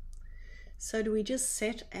 So do we just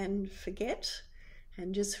set and forget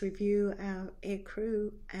and just review our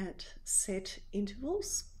aircrew at set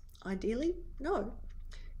intervals? Ideally, no.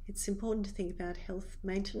 It's important to think about health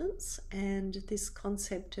maintenance and this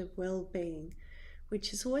concept of well-being,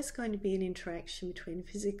 which is always going to be an interaction between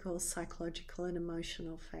physical, psychological and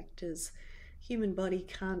emotional factors. Human body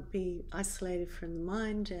can't be isolated from the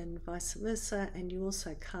mind and vice versa, and you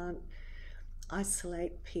also can't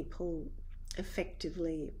isolate people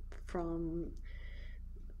effectively from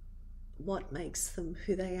what makes them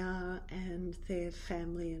who they are and their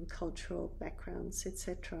family and cultural backgrounds,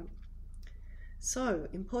 etc. So,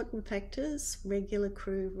 important factors: regular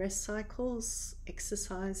crew rest cycles,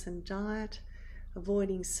 exercise and diet,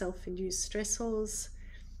 avoiding self-induced stressors,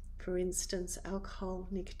 for instance, alcohol,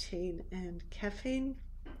 nicotine and caffeine,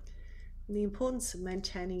 and the importance of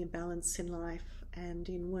maintaining a balance in life and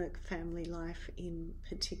in work-family life in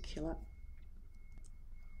particular.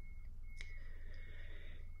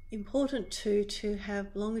 Important too to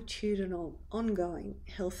have longitudinal, ongoing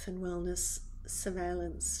health and wellness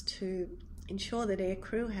surveillance to ensure that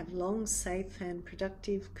aircrew have long, safe and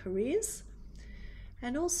productive careers,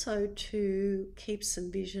 and also to keep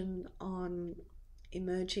some vision on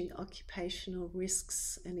emerging occupational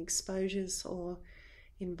risks and exposures or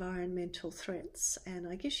environmental threats. And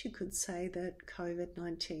I guess you could say that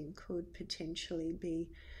COVID-19 could potentially be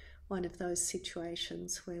one of those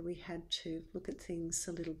situations where we had to look at things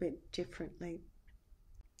a little bit differently.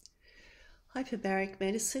 Hyperbaric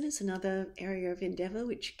medicine is another area of endeavour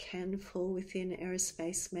which can fall within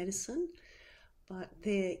aerospace medicine, but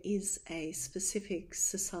there is a specific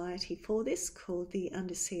society for this called the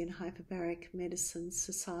Undersea and Hyperbaric Medicine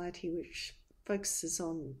Society, which focuses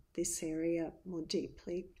on this area more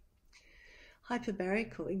deeply.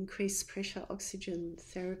 Hyperbaric or increased pressure oxygen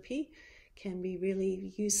therapy can be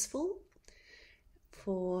really useful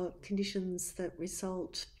for conditions that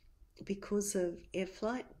result because of air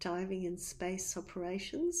flight, diving and space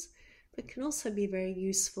operations, but can also be very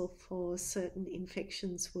useful for certain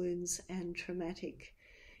infections, wounds and traumatic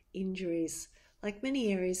injuries. Like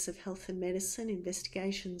many areas of health and medicine,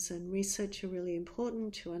 investigations and research are really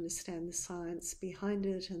important to understand the science behind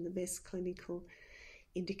it and the best clinical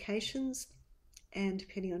indications. And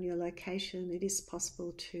depending on your location, it is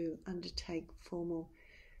possible to undertake formal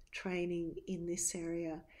training in this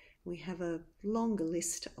area. We have a longer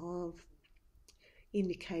list of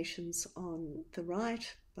indications on the right,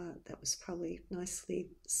 but that was probably nicely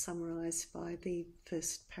summarised by the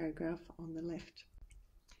first paragraph on the left.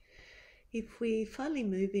 If we finally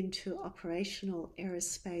move into operational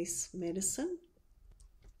aerospace medicine,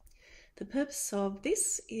 the purpose of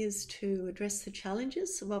this is to address the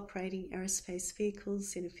challenges of operating aerospace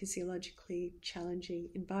vehicles in a physiologically challenging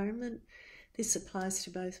environment. This applies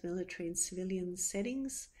to both military and civilian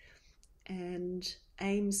settings and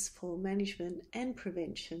aims for management and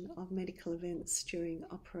prevention of medical events during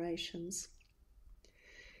operations.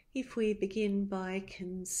 If we begin by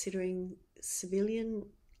considering civilian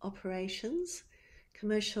operations,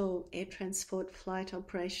 commercial air transport flight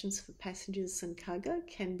operations for passengers and cargo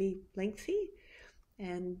can be lengthy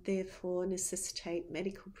and therefore necessitate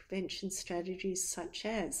medical prevention strategies such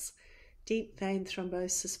as deep vein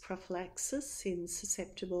thrombosis prophylaxis in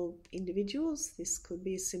susceptible individuals. This could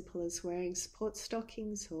be as simple as wearing support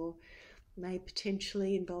stockings or may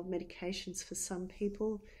potentially involve medications for some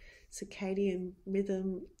people, circadian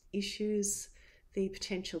rhythm issues, the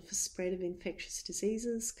potential for spread of infectious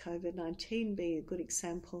diseases, COVID-19 being a good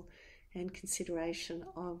example, and consideration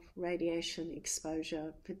of radiation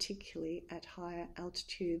exposure, particularly at higher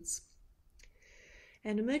altitudes.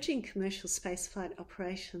 And emerging commercial spaceflight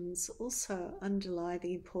operations also underlie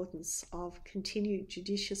the importance of continued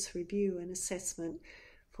judicious review and assessment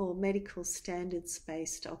for medical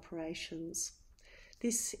standards-based operations.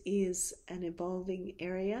 This is an evolving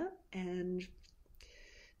area and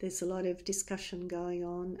there's a lot of discussion going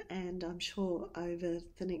on, and I'm sure over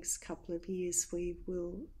the next couple of years we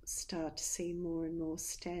will start to see more and more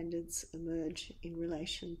standards emerge in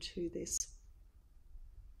relation to this.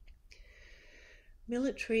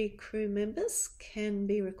 Military crew members can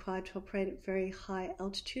be required to operate at very high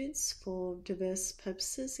altitudes for diverse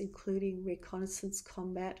purposes, including reconnaissance,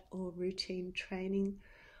 combat or routine training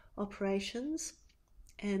operations.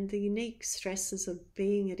 And the unique stresses of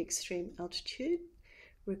being at extreme altitude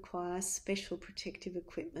require special protective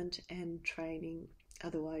equipment and training.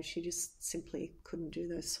 Otherwise, you just simply couldn't do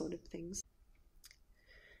those sort of things.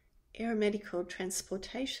 Aeromedical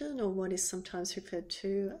transportation, or what is sometimes referred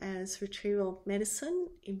to as retrieval medicine,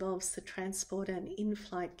 involves the transport and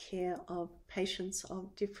in-flight care of patients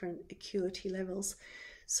of different acuity levels.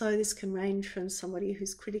 So this can range from somebody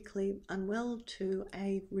who's critically unwell to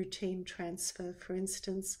a routine transfer. For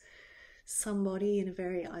instance, somebody in a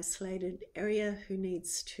very isolated area who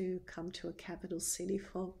needs to come to a capital city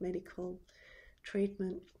for medical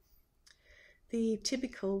treatment. The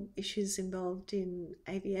typical issues involved in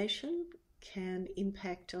aviation can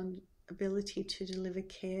impact on ability to deliver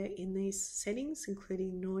care in these settings,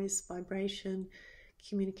 including noise, vibration,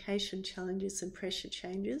 communication challenges and pressure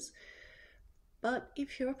changes. But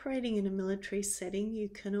if you're operating in a military setting, you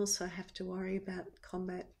can also have to worry about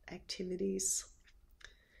combat activities.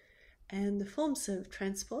 And the forms of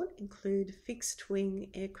transport include fixed wing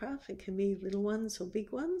aircraft, it can be little ones or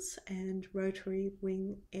big ones, and rotary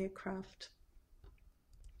wing aircraft.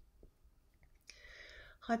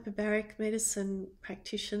 Hyperbaric medicine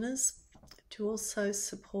practitioners to also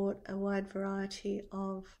support a wide variety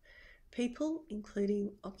of people,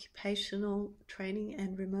 including occupational training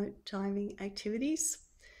and remote diving activities.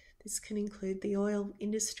 This can include the oil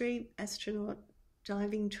industry, astronaut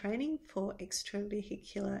diving training for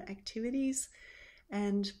extravehicular activities,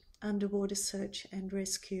 and underwater search and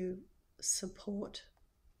rescue support.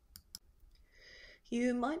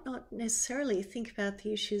 You might not necessarily think about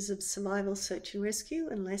the issues of survival, search and rescue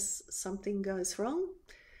unless something goes wrong,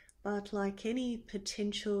 but like any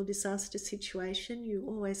potential disaster situation, you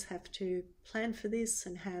always have to plan for this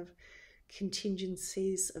and have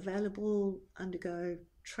contingencies available, undergo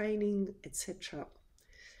training, etc.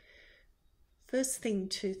 First thing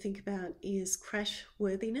to think about is crash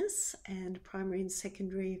worthiness and primary and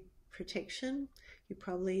secondary protection. You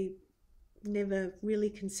probably never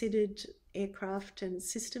really considered aircraft and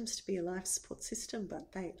systems to be a life support system,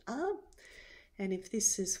 but they are. And if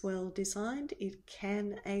this is well designed, it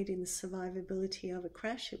can aid in the survivability of a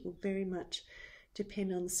crash. It will very much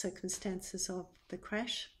depend on the circumstances of the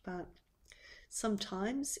crash, but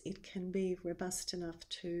sometimes it can be robust enough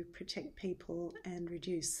to protect people and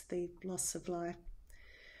reduce the loss of life.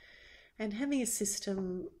 And having a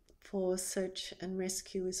system for search and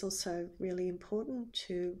rescue is also really important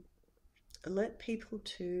to alert people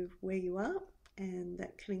to where you are, and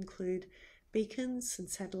that can include beacons and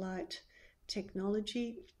satellite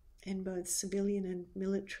technology in both civilian and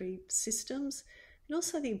military systems, and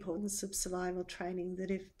also the importance of survival training,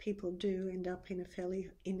 that if people do end up in a fairly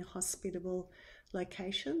inhospitable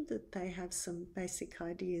location, that they have some basic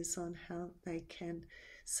ideas on how they can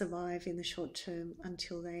survive in the short term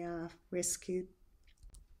until they are rescued.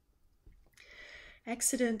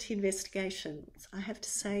 Accident investigations. I have to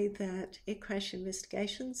say that Air Crash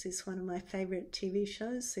Investigations is one of my favourite TV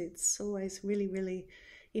shows. It's always really, really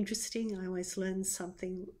interesting. I always learn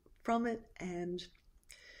something from it, and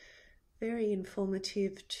very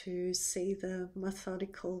informative to see the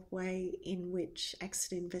methodical way in which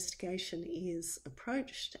accident investigation is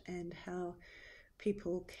approached and how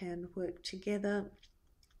people can work together,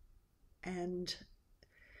 and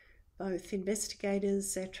both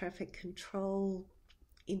investigators, air traffic control,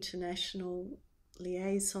 international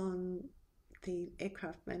liaison, the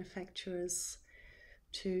aircraft manufacturers,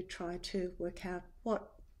 to try to work out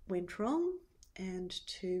what went wrong and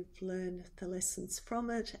to learn the lessons from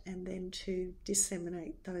it, and then to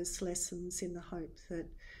disseminate those lessons in the hope that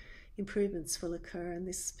improvements will occur and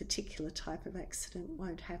this particular type of accident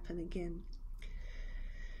won't happen again.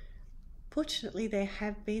 Fortunately, there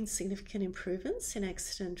have been significant improvements in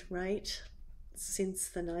accident rate since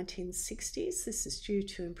the 1960s. This is due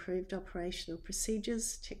to improved operational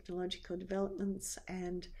procedures, technological developments,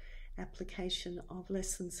 and application of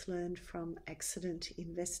lessons learned from accident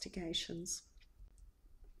investigations.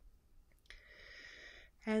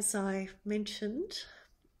 As I mentioned,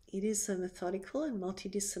 it is a methodical and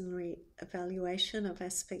multidisciplinary evaluation of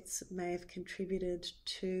aspects that may have contributed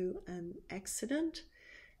to an accident,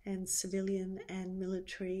 and civilian and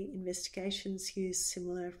military investigations use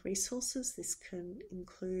similar resources. This can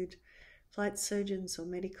include flight surgeons or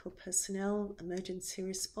medical personnel, emergency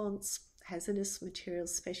response, hazardous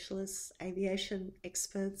materials specialists, aviation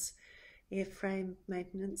experts, airframe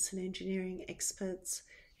maintenance and engineering experts,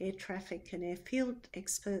 air traffic and airfield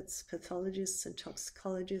experts, pathologists and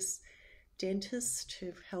toxicologists, dentists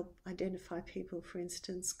to help identify people, for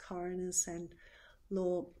instance, coroners and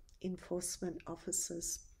law enforcement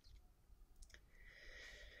officers.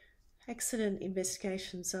 Accident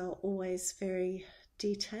investigations are always very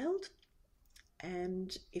detailed,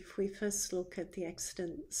 and if we first look at the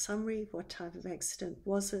accident summary, what type of accident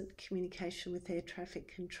was it? Communication with air traffic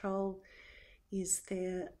control. Is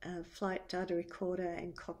there a flight data recorder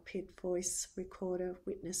and cockpit voice recorder,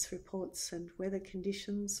 witness reports and weather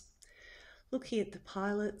conditions? Looking at the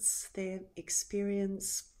pilots, their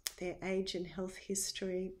experience, their age and health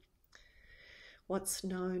history. what's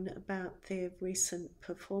known about their recent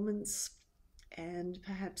performance, and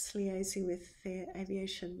perhaps liaising with their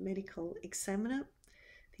aviation medical examiner,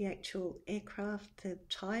 the actual aircraft, the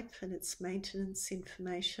type and its maintenance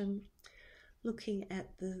information, looking at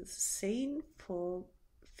the scene for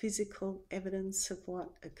physical evidence of what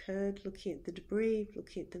occurred, looking at the debris,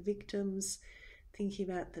 looking at the victims, thinking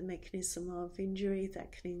about the mechanism of injury.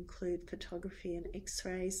 That can include photography and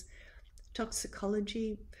x-rays,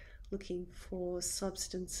 toxicology, looking for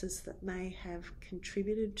substances that may have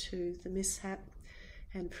contributed to the mishap,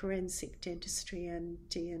 and forensic dentistry and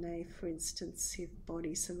DNA, for instance, if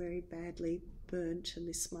bodies are very badly burnt, and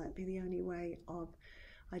this might be the only way of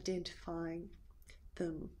identifying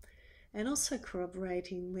them. And also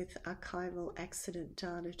corroborating with archival accident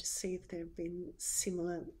data to see if there have been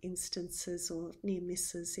similar instances or near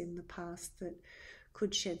misses in the past that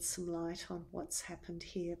could shed some light on what's happened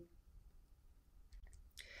here.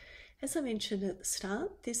 As I mentioned at the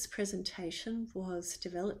start, this presentation was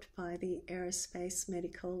developed by the Aerospace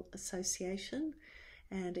Medical Association,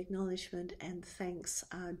 and acknowledgement and thanks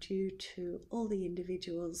are due to all the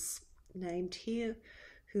individuals named here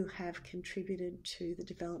who have contributed to the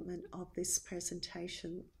development of this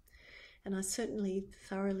presentation. And I certainly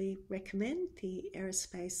thoroughly recommend the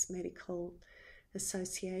Aerospace Medical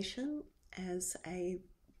Association as a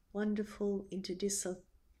wonderful,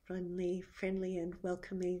 interdisciplinary, friendly and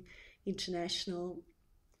welcoming international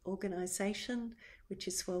organisation, which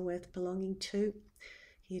is well worth belonging to.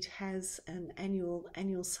 It has an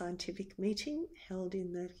annual scientific meeting held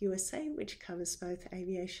in the USA, which covers both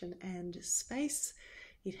aviation and space.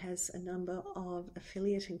 It has a number of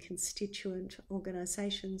affiliate and constituent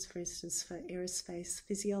organisations, for instance, for aerospace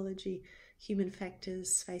physiology, human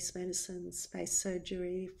factors, space medicine, space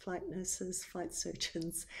surgery, flight nurses, flight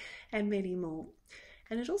surgeons, and many more.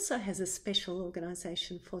 And it also has a special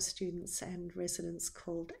organisation for students and residents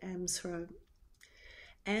called AMSRO.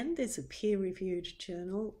 And there's a peer-reviewed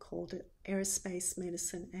journal called Aerospace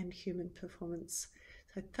Medicine and Human Performance.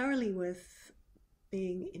 So thoroughly worth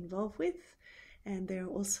being involved with. And there are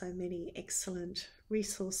also many excellent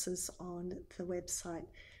resources on the website.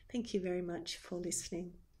 Thank you very much for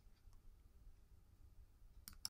listening.